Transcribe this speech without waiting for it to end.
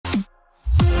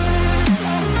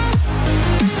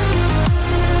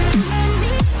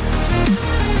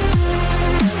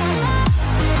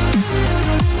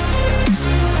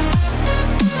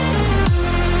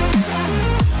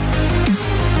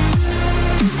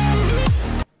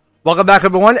Welcome back,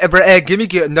 everyone. Emperor give me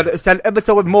another exciting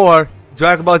episode with more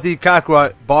Dragon Ball Z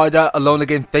Kakarot, Bardock Alone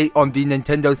Against Fate on the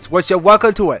Nintendo Switch.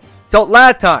 Welcome to it. So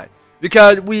last time,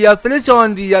 because we finished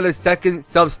on the second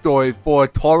sub-story for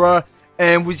Tora,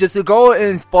 and we just go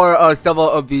and explore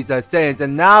several of these scenes.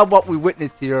 And now what we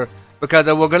witnessed here, because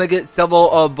we're gonna get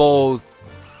several of those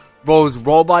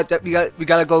robots that we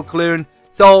gotta go clearing.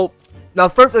 So now,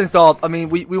 first things off, I mean,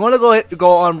 we want to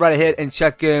go on right ahead and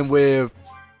check in with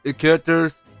the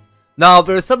characters. Now,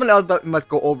 there's something else that we must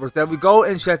go over. So we go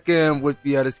and check in with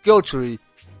the skill tree.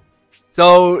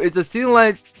 So it's a scene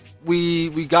like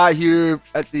we got here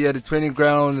at the training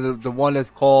ground, the one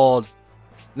that's called.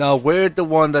 Now, where's the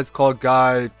one that's called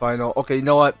Guide Final? Okay, you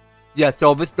know what? Yeah,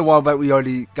 so this is the one that we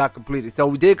already got completed. So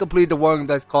we did complete the one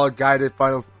that's called Guided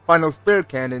Final Spirit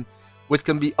Cannon, which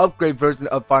can be upgrade version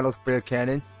of Final Spirit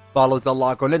Cannon. Follows a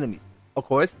lock on enemies, of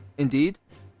course, indeed.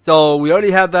 So we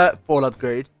already have that full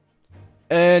upgrade.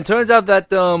 And turns out that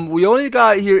we only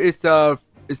got here is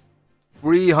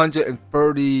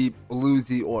 330 blue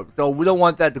Z orbs. So we don't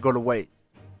want that to go to waste.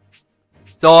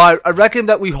 So I reckon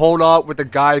that we hold off with the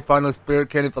Guide Final Spirit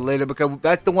Cannon for later, because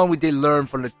that's the one we did learn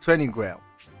from the training ground.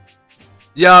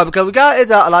 Yeah, because we got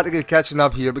a lot to get catching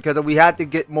up here, because we had to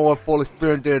get more full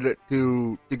experience there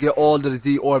to get all the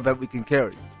Z orb that we can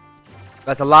carry.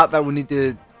 That's a lot that we need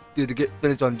to get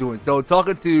finished on doing. So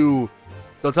talking to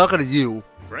you.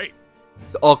 Great.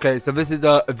 So, okay, so this is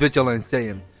the Vigilance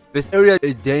saying. This area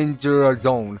is a danger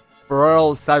zone.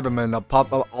 Feral Cybermen are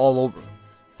pop up all over.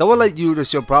 Someone like you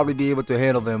should probably be able to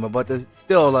handle them, but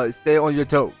still stay on your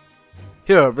toes.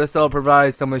 Here, this will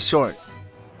provide some assurance.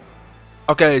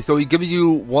 Okay, so he gives you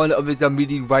one of his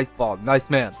immediate rice balls. Nice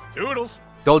man. Toodles.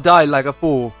 Don't die like a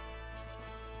fool.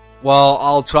 Well,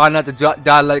 I'll try not to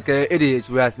die like an idiot, if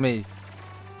you ask me.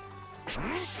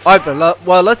 Alright,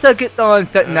 well, let's get on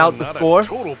setting out the score.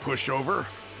 Total pushover.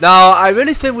 Now, I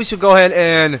really think we should go ahead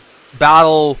and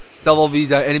battle several of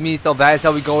these enemies, so that's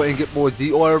how we go and get more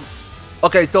Z orb.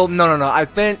 Okay, so no. I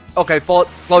think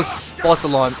false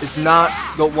alarm. It's not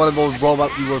one of those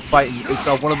robots we were fighting. It's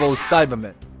one of those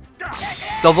Cybermen.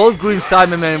 So those green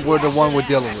Cybermen were the one we're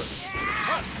dealing with.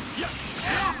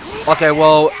 Okay,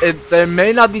 well, there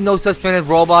may not be no such thing as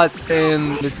robots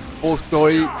in this full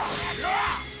story,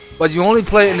 but you only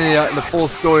play it in the full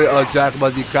story of Dragon Ball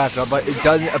Z Kakarot, but it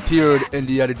doesn't appear in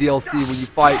the DLC when you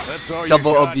fight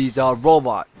several of these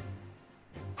robots.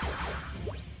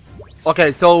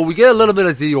 Okay, so we get a little bit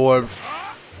of Z orbs,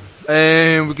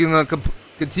 and we can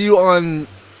continue on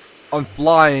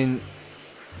flying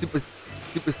super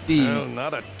speed. Well,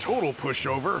 not a total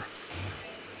pushover.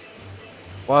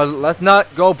 Well, let's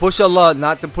not go push a lot,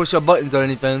 not to push our buttons or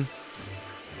anything.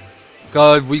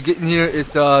 Cause we get in here is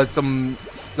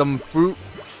some fruit.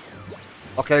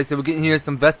 Okay, so we're getting here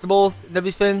some vegetables and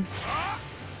everything.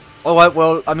 Alright,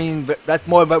 well, I mean that's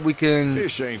more that we can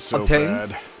Fish ain't so obtain.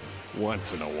 bad.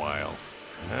 Once in a while.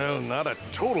 Well, not a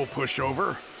total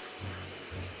pushover.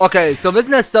 Okay, so this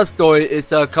next sub-story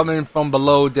is coming from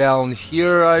below down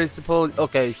here, I suppose.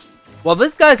 Okay. Well,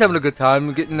 this guy's having a good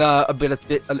time, getting a bit of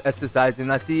fit exercise,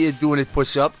 and I see he's doing his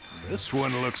push-ups. This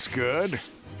one looks good.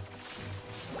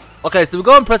 Okay, so we're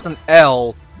going to press an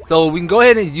L, so we can go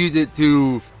ahead and use it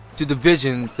to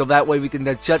division, so that way we can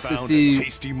then check to see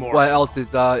what else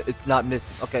is not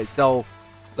missing. Okay, so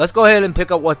let's go ahead and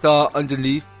pick up what's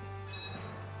underneath.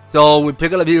 So we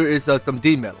pick up here is some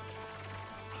D metal.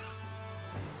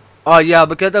 Yeah,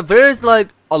 because there's like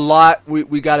a lot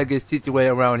we gotta get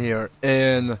situated around here,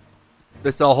 and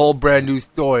it's a whole brand new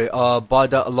story,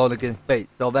 Bardock Alone Against Fate.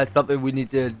 So that's something we need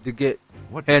to get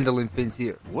handling things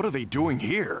here. What are they doing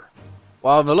here?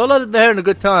 Well, they're having a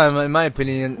good time, in my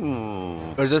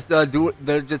opinion. They're just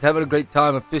they're just having a great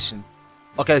time of fishing.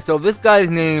 Okay, so this guy's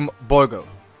named Bardock.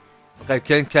 Okay,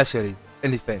 can't catch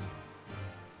anything.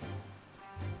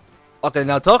 Okay,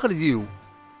 now talking to you.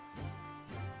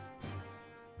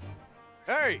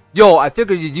 Hey! Yo, I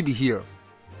figured you'd be here.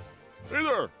 Hey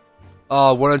there!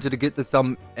 Wanted to get to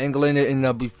some angling in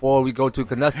before we go to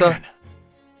Kanessa.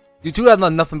 You two have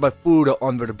nothing but food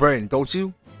under the brain, don't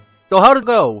you? So how does it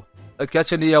go?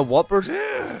 Catching the whoppers?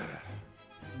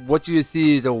 What you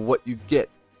see is what you get.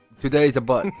 Today's a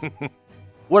bust.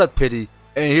 What a pity.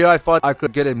 And here I thought I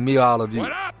could get a meal out of you.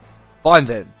 What up? Fine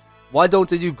then. Why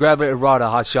don't you grab it and rod a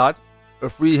hot shot? Your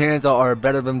free hands are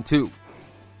better than two.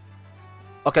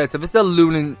 Okay, so this is a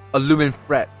lumen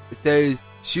threat. It says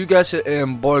Shugesh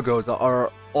and Bardock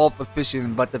are all for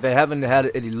fishing, but they haven't had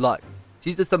any luck.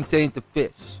 Teach us some saying to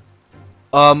fish.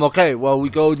 Okay, well we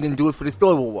go and do it for the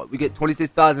story reward. We get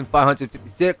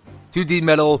 26,556, 2D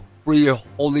metal, 3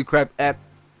 holy crap app,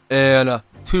 and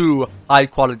 2 high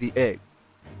quality eggs.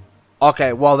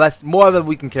 Okay, well that's more than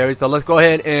we can carry, so let's go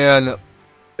ahead and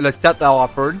accept that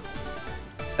offer.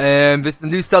 And this is a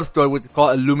new sub-story which is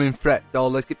called Illumin Threat, so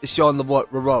let's get the show on the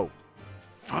road.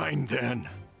 Fine then.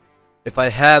 If I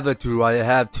have to, I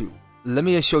have to. Let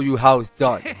me show you how it's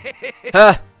done.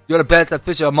 Ha! You're the best at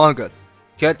fishing among us.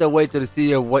 Can't wait to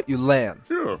see what you land.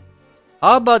 Sure.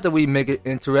 How about that we make it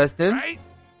interesting? Right?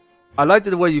 I like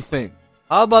the way you think.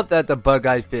 How about that the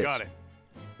bug-eyed fish? Got it.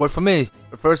 But for me,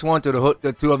 the first one to the hook,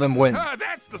 the two of them win. Ah,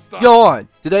 that's the stuff. Go on.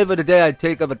 Today for the day I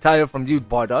take up a title from you,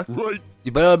 Bardock. Right.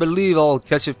 You better believe I'll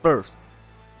catch it first.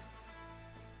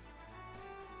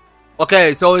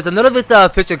 Okay, so it's another this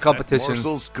fishing competition. That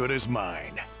morsel's good as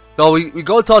mine. So we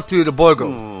go talk to the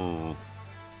Borgos.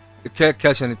 You can't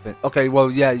catch anything. Okay,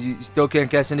 well, yeah, you still can't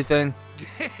catch anything.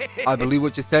 I believe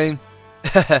what you're saying.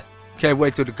 Can't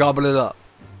wait till to gobble it up.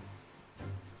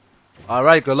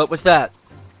 Alright, good luck with that.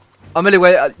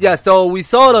 Anyway, yeah, so we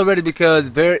saw it already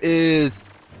because there it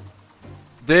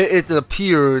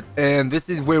appears, and this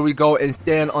is where we go and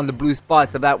stand on the blue spot,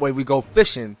 so that way we go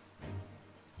fishing.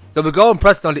 So we go and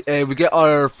press on the A, we get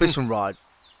our fishing rod.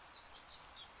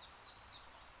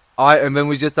 Alright, and then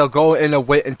we just go in and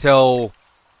wait until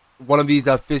one of these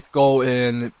fish go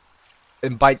in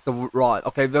and bite the rod.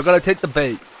 Okay, they're gonna take the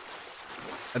bait.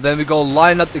 And then we go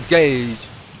line up the gauge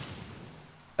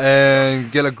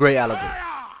and get a grade out of it.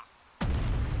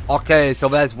 Okay, so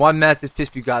that's one massive fish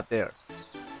we got there.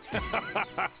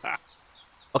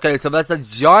 Okay, so that's a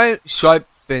giant sharp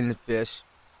fin fish.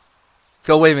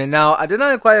 So wait a minute, now I did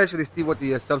not quite actually see what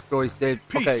the sub-story said.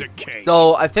 Okay,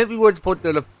 so I think we were supposed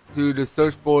to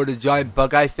search for the giant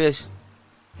bug-eye fish.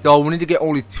 So we need to get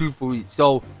only 2 for each.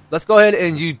 So let's go ahead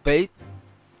and use bait.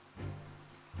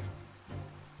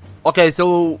 Okay,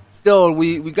 so still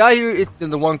we got here is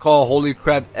the one called Holy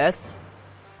Crab S.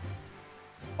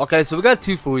 Okay, so we got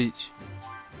 2 for each.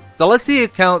 So let's see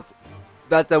it counts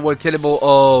that we're capable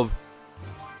of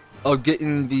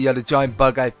getting the giant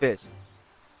bug-eye fish.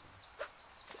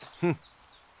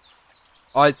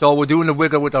 Alright, so we're doing the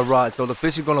wiggle with our rod, so the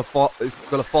fish is gonna fall for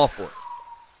it.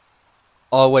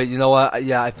 Oh wait, you know what?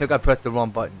 Yeah, I think I pressed the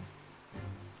wrong button.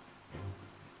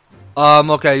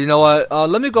 Okay, you know what?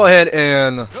 Let me go ahead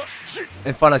and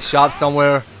find a shop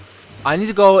somewhere. I need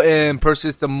to go and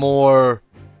purchase some more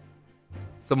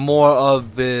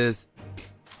of the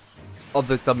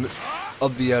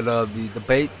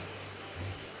bait.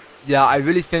 Yeah, I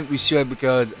really think we should,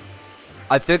 because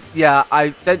I think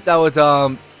that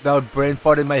was brain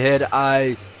fart in my head.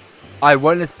 I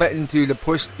wasn't expecting to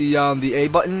push the A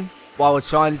button while we're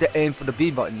trying to aim for the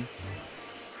B button.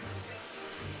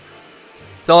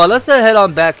 So let's head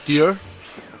on back here.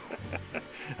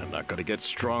 I'm not gonna get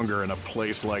stronger in a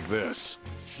place like this.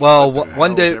 Well,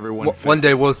 one day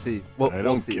we'll see.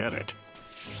 We'll see. Get it.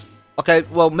 Okay,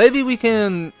 well maybe we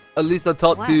can at least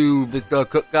talk to this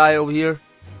cook guy over here.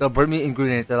 So bring me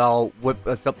ingredients and I'll whip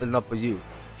something up for you.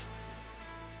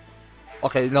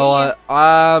 Okay, you know what?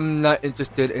 I'm not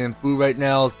interested in food right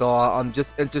now, so I'm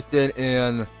just interested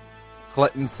in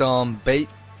collecting some bait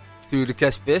to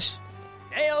catch fish.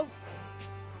 Heyo.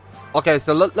 Okay,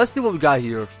 so let's see what we got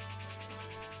here.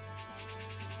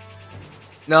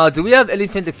 Now, do we have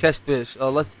anything to catch fish?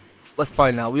 Let's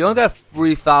find out. We only got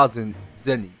 3,000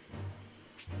 zenny.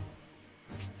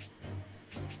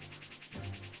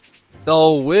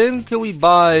 So when can we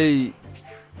buy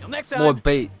more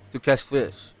bait to catch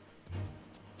fish?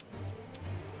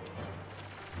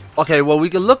 Okay, well we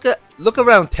can look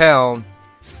around town.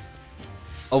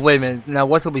 Oh wait a minute, now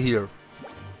what's over here?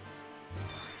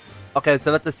 Okay,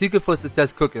 so that's the secret for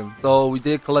success cooking. So we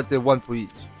did collect 1 for each.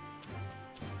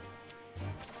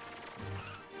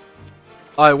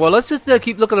 Alright, well let's just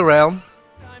keep looking around.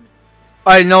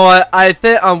 Alright, you know what? I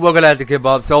think we're gonna have to give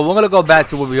up. So we're gonna go back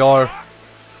to where we are.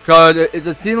 Cause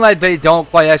it seems like they don't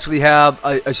quite actually have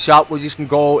a shop where you can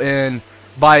go and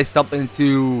buy something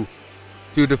to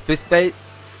the fish bait.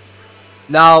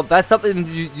 Now that's something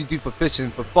you do for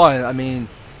fishing for fun. I mean,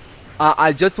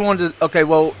 I just wanted to, okay,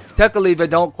 well technically they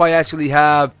don't quite actually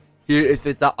have here if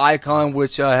it's an icon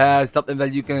which has something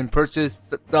that you can purchase,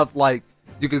 stuff like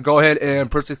you can go ahead and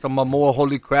purchase some more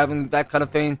holy crab and that kind of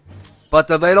thing. But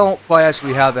they don't quite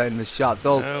actually have that in the shop.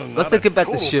 So let's get back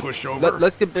to ship.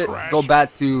 Let's go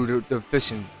back to the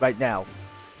fishing right now.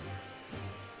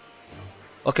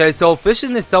 Okay, so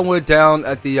fishing is somewhere down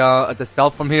at the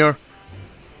south from here.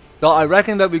 So I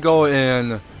reckon that we go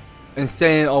in and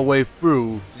sail our way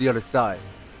through to the other side.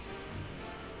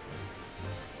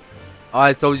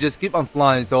 Alright, so we just keep on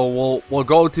flying. So we'll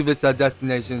go to this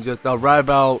destination just right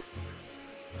about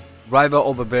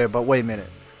over there. But wait a minute.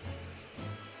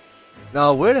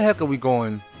 Now, where the heck are we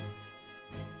going?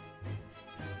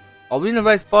 Are we in the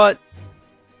right spot?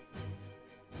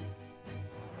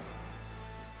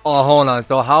 Oh, hold on.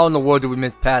 So how in the world did we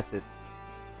miss past it?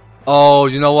 Oh,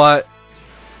 you know what?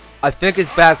 I think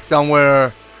it's back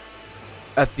somewhere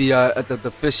at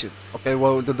the fishing. Okay,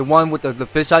 well, the one with the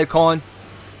fish icon.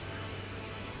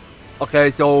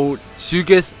 Okay, so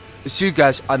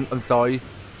Shugesh, I'm sorry,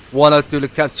 wanted to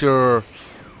capture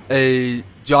a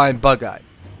giant bug eye.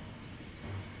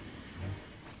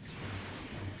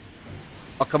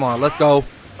 Oh, come on, let's go.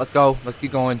 Let's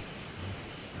keep going.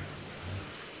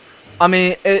 I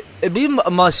mean, it'd be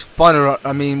much funner.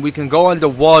 I mean, we can go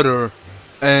underwater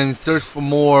and search for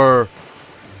more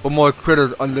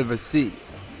critters under the sea.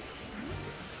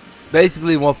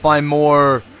 Basically, we'll find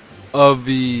more of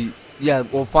the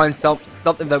we'll find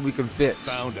something that we can fish.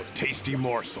 Found a tasty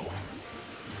morsel.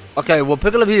 Okay, we'll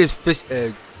pick it up here is fish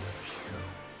egg.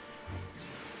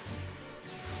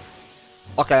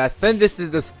 Okay, I think this is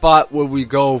the spot where we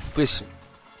go fishing.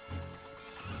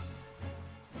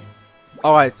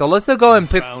 Alright, so let's go and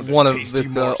pick one of this.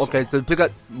 Okay, so pick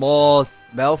up small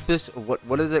smellfish, or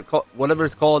what is it called? Whatever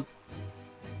it's called.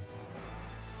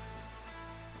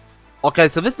 Okay,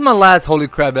 so this is my last holy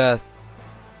crab ass.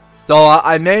 So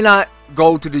I may not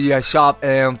go to the shop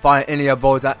and find any of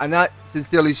those. I'm not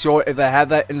sincerely sure if I have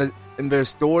that in their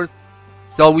stores.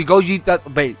 So we go use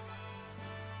that bait.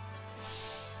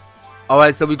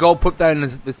 Alright, so we go put that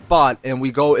in the spot and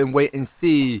we go and wait and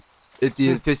see if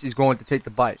the fish is going to take the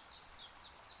bite.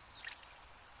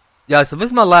 Yeah, so this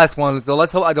is my last one, so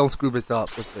let's hope I don't screw this up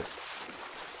with it.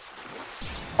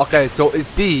 Okay, so it's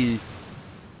B.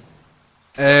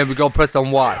 And we go press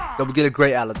on Y. So we get a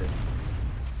gray out of it.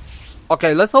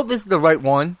 Okay, let's hope this is the right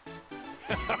one.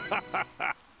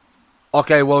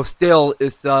 Okay, well still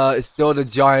it's still the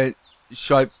giant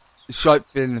sharp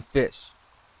fin fish.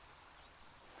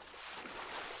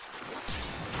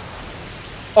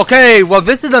 Okay, well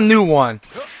this is a new one.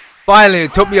 Finally,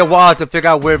 it took me a while to figure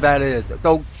out where that is.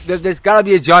 So, there's gotta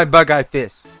be a giant bug-eye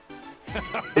fish.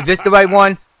 Is this the right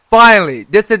one? Finally,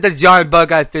 this is the giant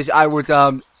bug-eye fish.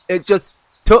 It just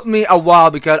took me a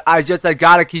while because I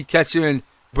gotta keep catching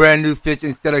brand new fish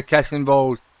instead of catching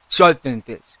those shark fin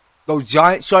fish. Those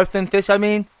giant shark fin fish, I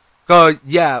mean. Cause,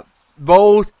 yeah,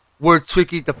 those were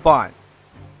tricky to find.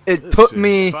 It took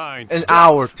me an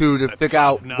hour to figure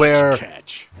out where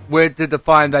to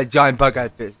find that giant bug-eye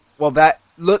fish. Well, that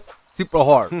looks super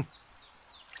hard.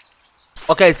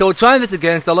 Okay, so we're trying this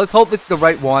again, so let's hope it's the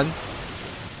right one.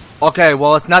 Okay,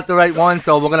 well, it's not the right one,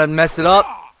 so we're gonna mess it up.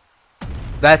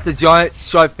 That's the giant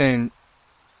shark fin.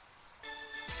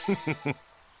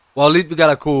 Well, at least we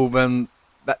got a cool one.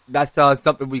 That's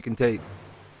something we can take.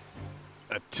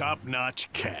 A top-notch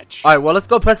catch. Alright, well, let's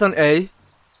go press on A.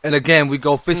 And again, we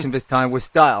go fishing this time with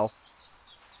style.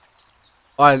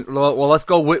 Alright, well, let's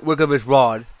go wiggle this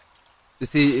rod to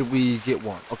see if we get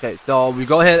one. Okay, so we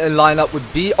go ahead and line up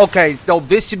with B. Okay, so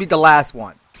this should be the last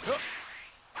one.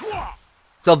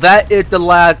 So that is the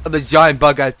last of the giant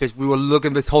bug-eye fish we were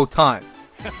looking this whole time.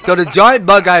 So the giant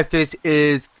bug-eye fish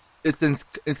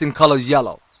it's in color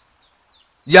yellow.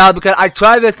 Yeah, because I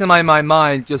tried this in my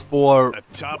mind just for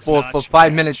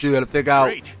 5 minutes to figure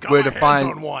out where to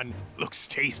find one. Looks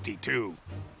tasty too.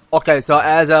 Okay, so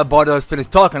as Bardock finished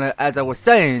talking, as I was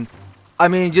saying, I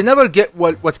mean, you never get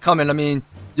what's coming. I mean,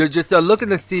 you're just looking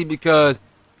to see because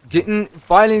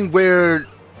finding where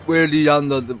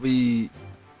the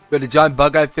giant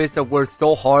bug-eye fish that were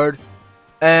so hard,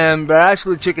 and they're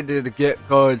actually tricky to get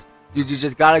because you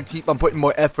just gotta keep on putting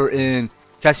more effort in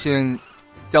catching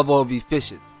several of these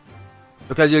fishes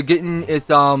because you're getting it's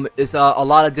a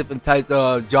lot of different types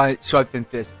of giant sharkfin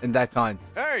fish and that kind.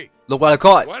 Hey, look what I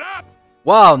caught! What up?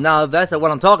 Wow, now that's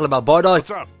what I'm talking about, Bardock. What's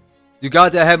up? You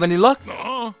guys have any luck?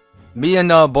 Uh-huh. Me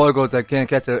and Borgos, I can't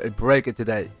catch a break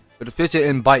today, but the fish are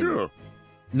in biting. Sure.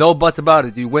 No buts about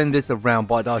it. You win this round,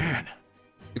 Bardock. Man.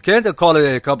 You can't call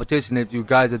it a competition if you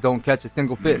guys don't catch a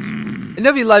single fish. In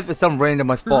every life, is some rain that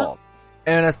must fall.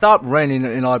 And it stopped raining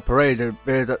in our parade.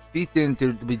 There's a feasting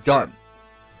to be done.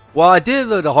 Well, I did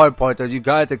the hard part that you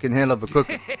guys can handle the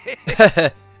cooking.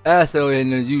 So,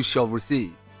 and you shall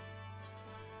receive.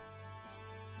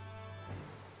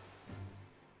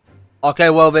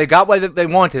 Okay, well, they got what they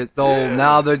wanted, so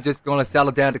now they're just gonna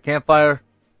settle down at the campfire.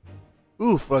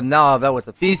 Ooh, for now, that was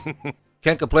a feast.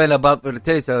 Can't complain about the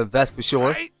taste of it, that's for sure.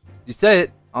 Right? You say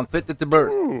it, I'm fit to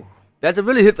burst. That's a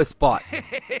really hit the spot.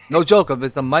 No joke of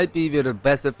it, might be the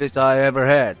best fish I ever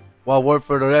had. Well worth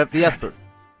for the effort.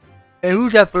 And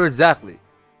who's that for exactly?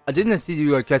 I didn't see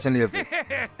you catch any of it.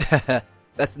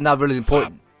 That's not really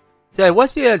important. Say,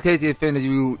 what's the tastiest thing that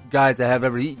you guys have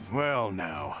ever eaten? Well,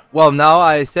 now. Well, now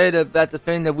I say that the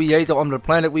thing that we ate on the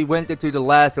planet we went to the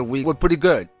last week was pretty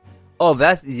good. Oh,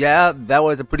 that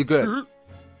was a pretty good.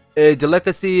 A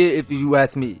delicacy, if you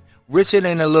ask me. Rich and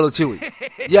a little chewy.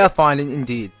 Yeah, fine,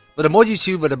 indeed. But the more you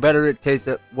chew, the better it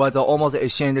tasted. Was almost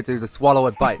ashamed to swallow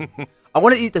a bite. I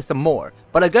want to eat this some more,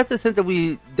 but I guess it's since that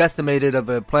we decimated of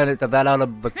a planet that out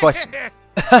of the question.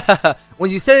 When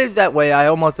you say it that way, I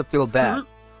almost feel bad.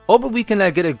 Hoping we can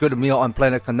get a good meal on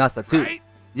planet Kanasa too. Right?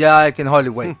 Yeah, I can hardly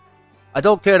wait. I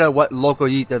don't care what local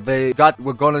eat that they got.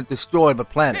 We're going to destroy the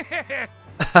planet.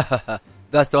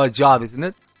 That's our job, isn't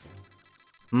it?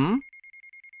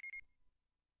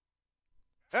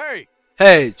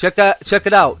 Hey, check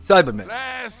it out, Cyberman.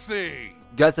 Let's see.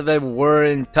 Guess if they were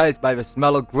enticed by the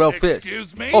smell of grilled fish.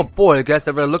 Excuse me? Oh boy, I guess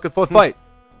they were looking for a fight.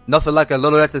 Nothing like a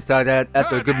little exercise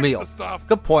after a good meal.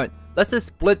 Good point. Let's just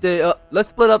split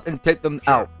up and take them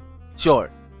out.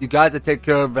 Sure, you guys will take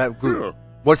care of that group. Sure.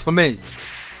 Works for me.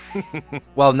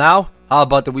 Well, now, how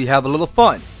about that we have a little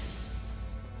fun?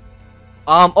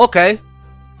 Okay.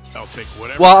 I'll take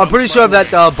whatever. Well, I'm pretty sure that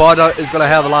Bardock is gonna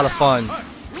have a lot of fun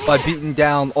by beating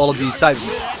down all of these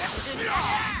Cybermen.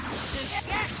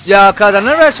 Yeah, cause I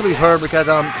never actually heard because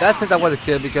that's since I was a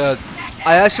kid because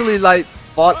I actually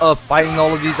thought of fighting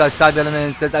all of these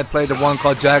Cybermen since I played the one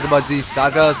called Dragon Ball Z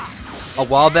Sagas a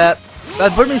while back.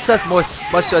 That brings me such much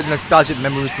nostalgic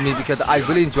memories to me because I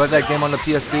really enjoyed that game on the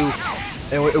PS2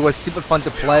 and it was super fun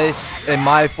to play in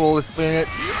my full experience.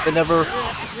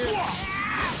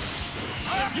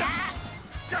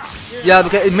 Yeah,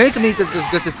 because it made me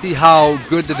just good to see how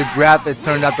good the graphics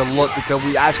turned out to look because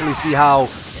we actually see how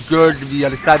good the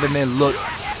Cybermen look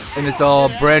in this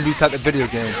brand new type of video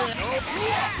game.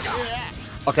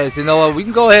 Okay, so you know what? We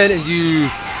can go ahead and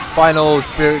use Final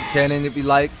Spirit Cannon if you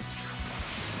like.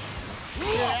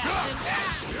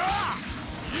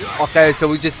 Okay, so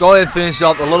we just go ahead and finish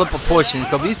up a little proportion.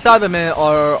 So these Cybermen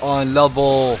are on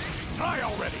level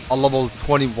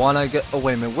 21, I guess. Oh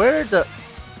wait a minute, where the?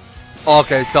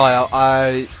 Okay, sorry,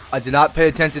 I did not pay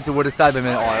attention to where the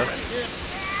Cybermen are.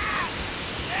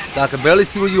 So I can barely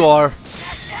see where you are.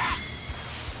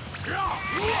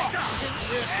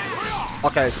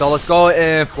 Okay, so let's go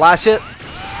and flash it.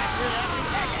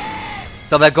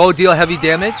 So that go deal heavy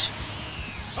damage.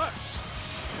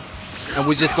 And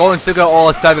we just go and figure out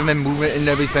all Cybermen movement and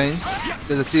everything just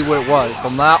to see what it was. So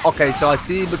now, okay, so I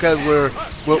see because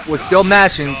we're still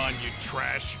mashing.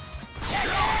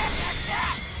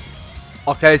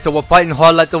 Okay, so we're fighting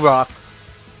hard like the Rock,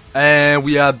 and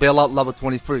we bail out level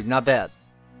 23. Not bad.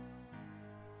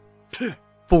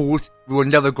 Fools, we were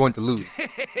never going to lose.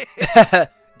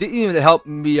 Didn't even help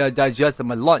me digest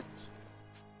my lunch.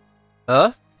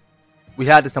 Huh? We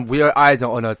had some weird eyes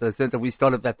on us since we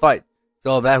started that fight.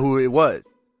 So that's who it was.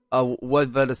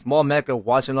 Was the Small Mech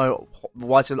watching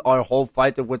our whole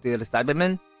fight with the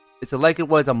Cybermen? It's like it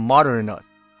was a martyr in us.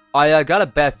 I got a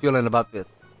bad feeling about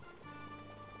this.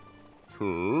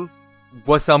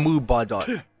 What's our move,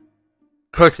 Bardock?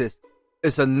 Curses.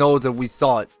 It's a nose that we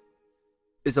saw it.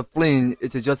 It's a fling.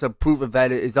 It's just a proof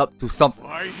that it is up to something.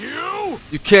 Are you?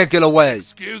 You can't get away.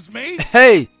 Excuse me?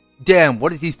 Hey! Damn,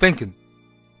 what is he thinking?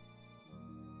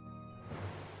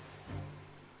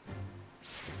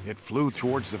 It flew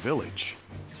towards the village.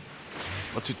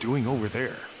 What's it doing over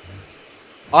there?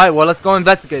 Alright, well, let's go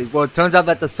investigate. Well, it turns out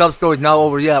that the sub-story is not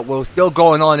over yet. Well, it's still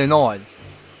going on and on.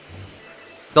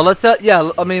 So let's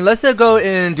let's go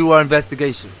and do our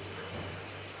investigation.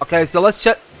 Okay, so let's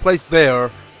check place there.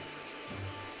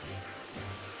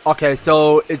 Okay,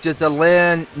 so it's just a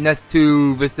land next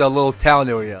to this little town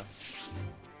area.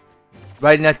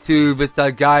 Right next to this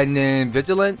guy named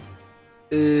Vigilant.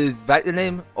 Is that your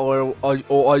name? Or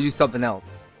are you something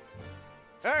else?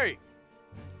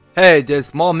 Hey, did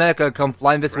Small Mech come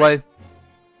flying this way?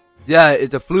 Yeah,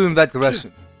 it flew in that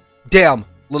direction. Damn!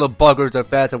 Little buggers are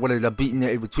fast and wanted to beat in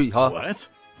a retreat, huh? What?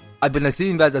 I've been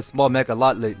seeing that Small Mech a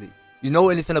lot lately. You know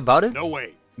anything about it? No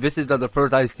way. This is the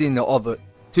first I've seen of it,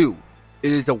 too.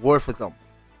 It is a word for some.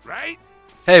 Right?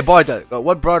 Hey, Bardock,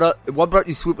 what brought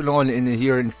you swooping on in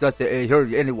here in such a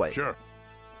hurry anyway? Sure.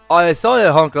 I saw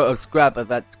a hunk of scrap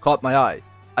that caught my eye.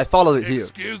 I followed it here.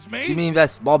 Excuse me? You mean that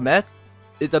Small Mech?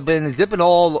 It's been zipping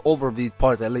all over these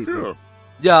parts lately. Sure.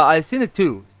 Yeah, I seen it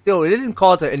too. Still, it didn't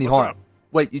cause any harm. Up?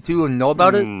 Wait, you two know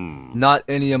about it? Not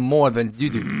any more than you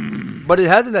do. But it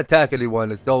hasn't attacked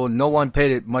anyone, so no one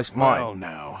paid it much mind. Well,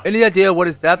 now. Any idea what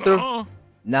it's after?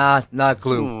 Nah, not a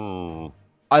clue.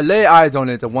 I lay eyes on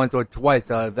it once or twice,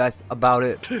 that's about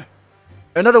it.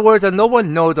 In other words, no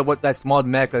one knows what that Small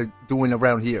Mech is doing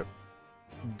around here.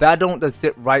 That don't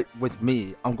sit right with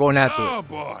me. I'm going after it. Oh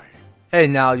boy. Hey,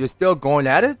 now, you're still going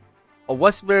at it? Or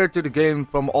what's rare to the game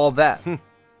from all that?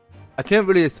 I can't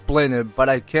really explain it, but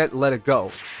I can't let it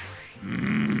go.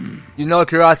 You know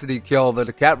curiosity killed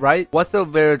the cat, right? What's so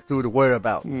rare to worry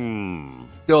about?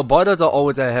 Still, Bardock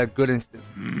always had good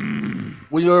instincts.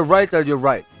 When you're right, then you're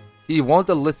right. He wants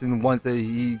to listen once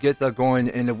he gets going,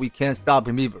 and we can't stop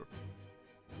him either.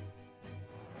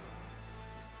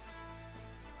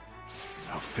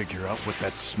 I'll figure out what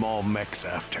that small mech's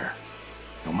after.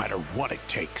 No matter what it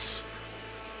takes.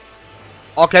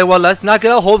 Okay, well, let's not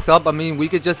get our hopes up. I mean, we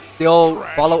could just still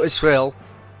follow its trail.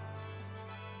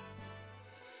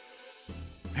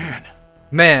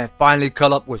 Man, finally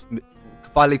caught up with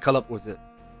it.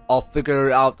 I'll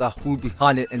figure out the who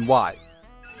behind it and why.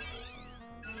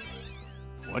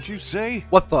 What'd you say?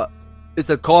 What the? It's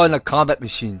a car and a combat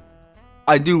machine.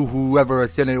 I knew whoever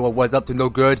sent it was up to no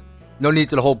good. No need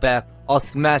to hold back. I'll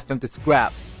smash them to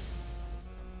scrap.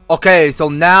 Okay, so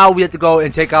now we have to go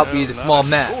and take out the small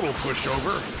mech. Total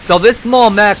pushover. So this small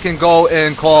mech can go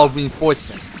and call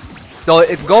reinforcement. So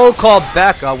it can go call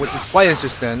backup, which is quite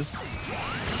interesting.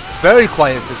 Very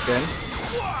quite interesting.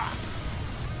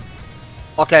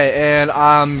 Okay, and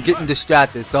I'm getting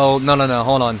distracted. So no,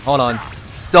 hold on.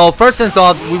 So first things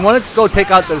off, we wanted to go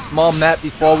take out the small mech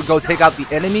before we go take out the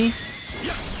enemy.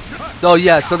 So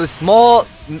yeah, so the small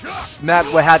mech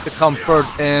will have to come first,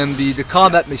 and the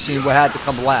combat machine will have to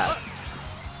come last.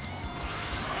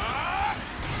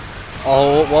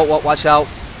 Oh, watch out.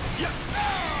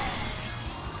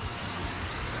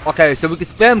 Okay, so we can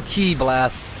spam key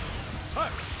blast.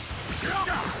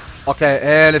 Okay,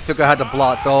 and it figured out how to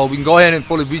block, so we can go ahead and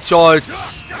fully recharge.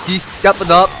 He's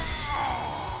stepping up.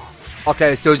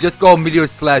 Okay, so just go meteor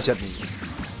slash at me.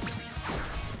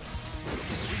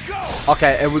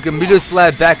 Okay, and we can meteor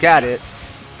slash back at it.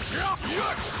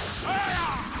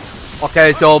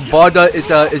 Okay, so Bardock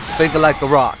is thinking like a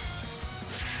rock.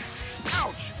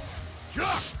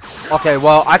 Okay,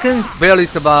 well, I can barely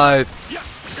survive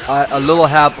a little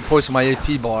half a portion of my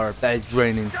AP bar that is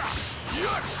draining.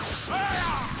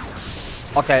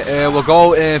 Okay, and we'll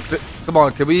go and... Come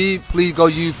on, can we please go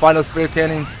use Final Spirit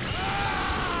Cannon? A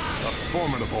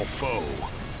formidable foe.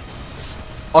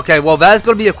 Okay, well, that's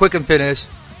going to be a quick and finish.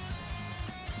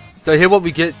 So here what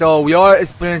we get. So we are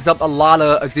experiencing up a lot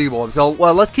of Zeborbs. So,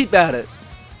 well, let's keep at it.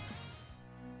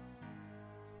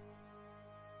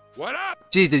 What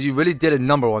up? Jesus, you really did a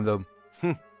number on them.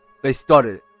 They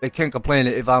started it. They can't complain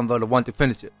if I'm the one to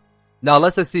finish it. Now,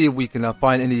 let's just see if we can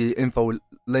find any info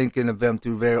linking them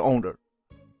to their owner.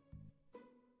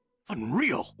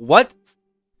 Unreal. What?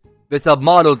 It's a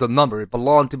model of the number. It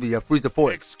belonged to be a Frieza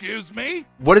Force. Excuse me?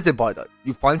 What is it, Bardock?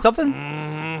 You find something?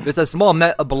 It's a small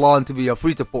mech belonged to be a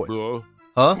Frieza Force.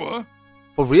 Huh? What?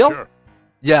 For real? Sure.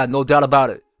 Yeah, no doubt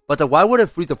about it. But why would a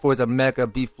Frieza Force and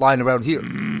mecha be flying around here?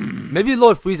 Maybe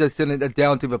Lord Frieza sent it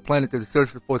down to the planet to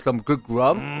search for some good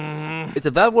grub? If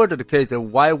that were the case,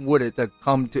 then why would it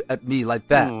come at me like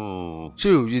that?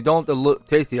 True, you don't look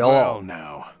tasty at all. Well,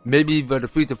 now. Maybe the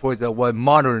Frieza Force was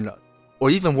monitoring us. Or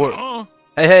even worse.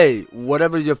 Hey,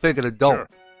 whatever you're thinking, don't. Sure.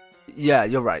 Yeah,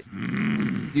 you're right.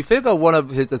 You think one of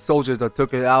his soldiers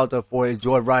took it out for a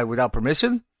joyride without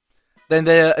permission? Then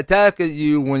they attacked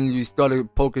you when you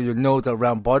started poking your nose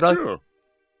around Bardock? Sure.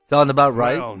 Sound about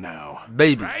right? Well, now.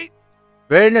 Baby. Right?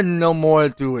 There ain't no more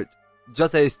to it.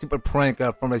 Just a stupid prank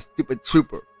from a stupid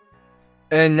trooper.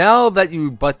 And now that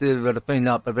you busted the thing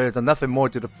up, there's nothing more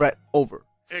to the threat over.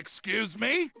 Excuse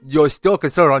me? You're still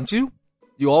concerned, aren't you?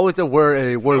 You always were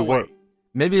a word No word. way.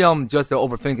 Maybe I'm just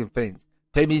overthinking things.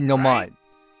 Pay me no mind.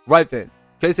 Right then.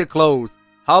 Case it closed.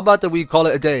 How about that we call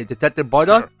it a day, Detective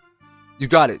Bardock? Sure. You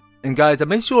got it. And guys,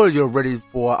 make sure you're ready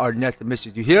for our next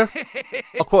mission. You hear?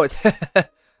 Of course.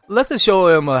 Let's just show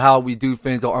him how we do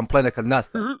things on Planet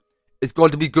Kanasa. It's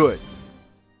going to be good.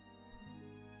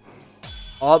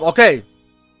 Okay.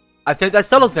 I think that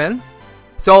settles then.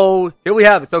 So, here we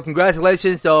have it. So,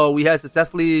 congratulations. So, we have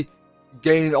successfully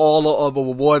gained all of the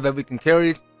reward that we can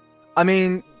carry. I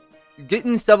mean,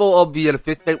 getting several of the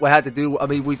fish bait we had to do. I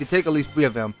mean, we could take at least 3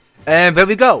 of them. And there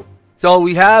we go. So,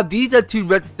 we have these are 2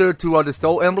 registered to the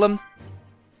soul emblems.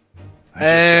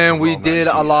 And we did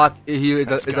unlock here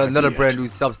is another brand new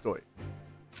sub-story.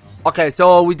 Okay,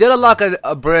 so we did unlock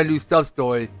a brand new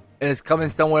sub-story. And it's coming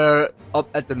somewhere up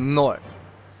at the north.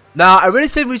 Now, I really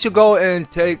think we should go and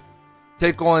take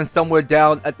on somewhere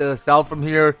down at the south from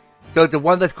here. So the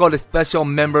one that's called the Special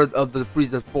Members of the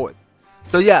Frieza Force.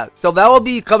 So yeah, so that will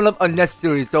be coming up on next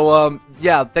series. So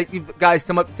yeah, thank you guys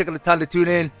so much for taking the time to tune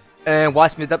in and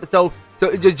watch this episode.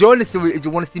 So if you're enjoying the series, if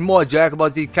you want to see more Dragon Ball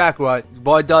Z Kakarot,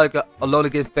 Bardock Alone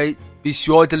Against Fate, be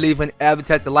sure to leave an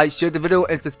EverTastic like, share the video,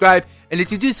 and subscribe. And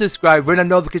if you do subscribe, ring the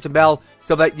notification bell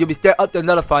so that you'll be stay up to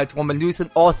notified when my new and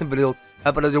awesome videos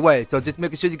happen on the way. So just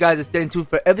making sure you guys are staying tuned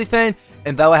for everything,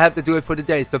 and that will have to do it for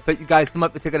today. So thank you guys so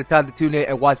much for taking the time to tune in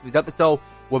and watch this episode.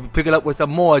 We'll be picking up with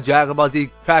some more Dragon Ball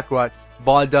Z Kakarot,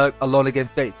 Bardock, Alone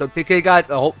Against Fate. So take care guys,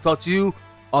 I hope to talk to you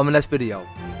on the next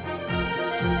video.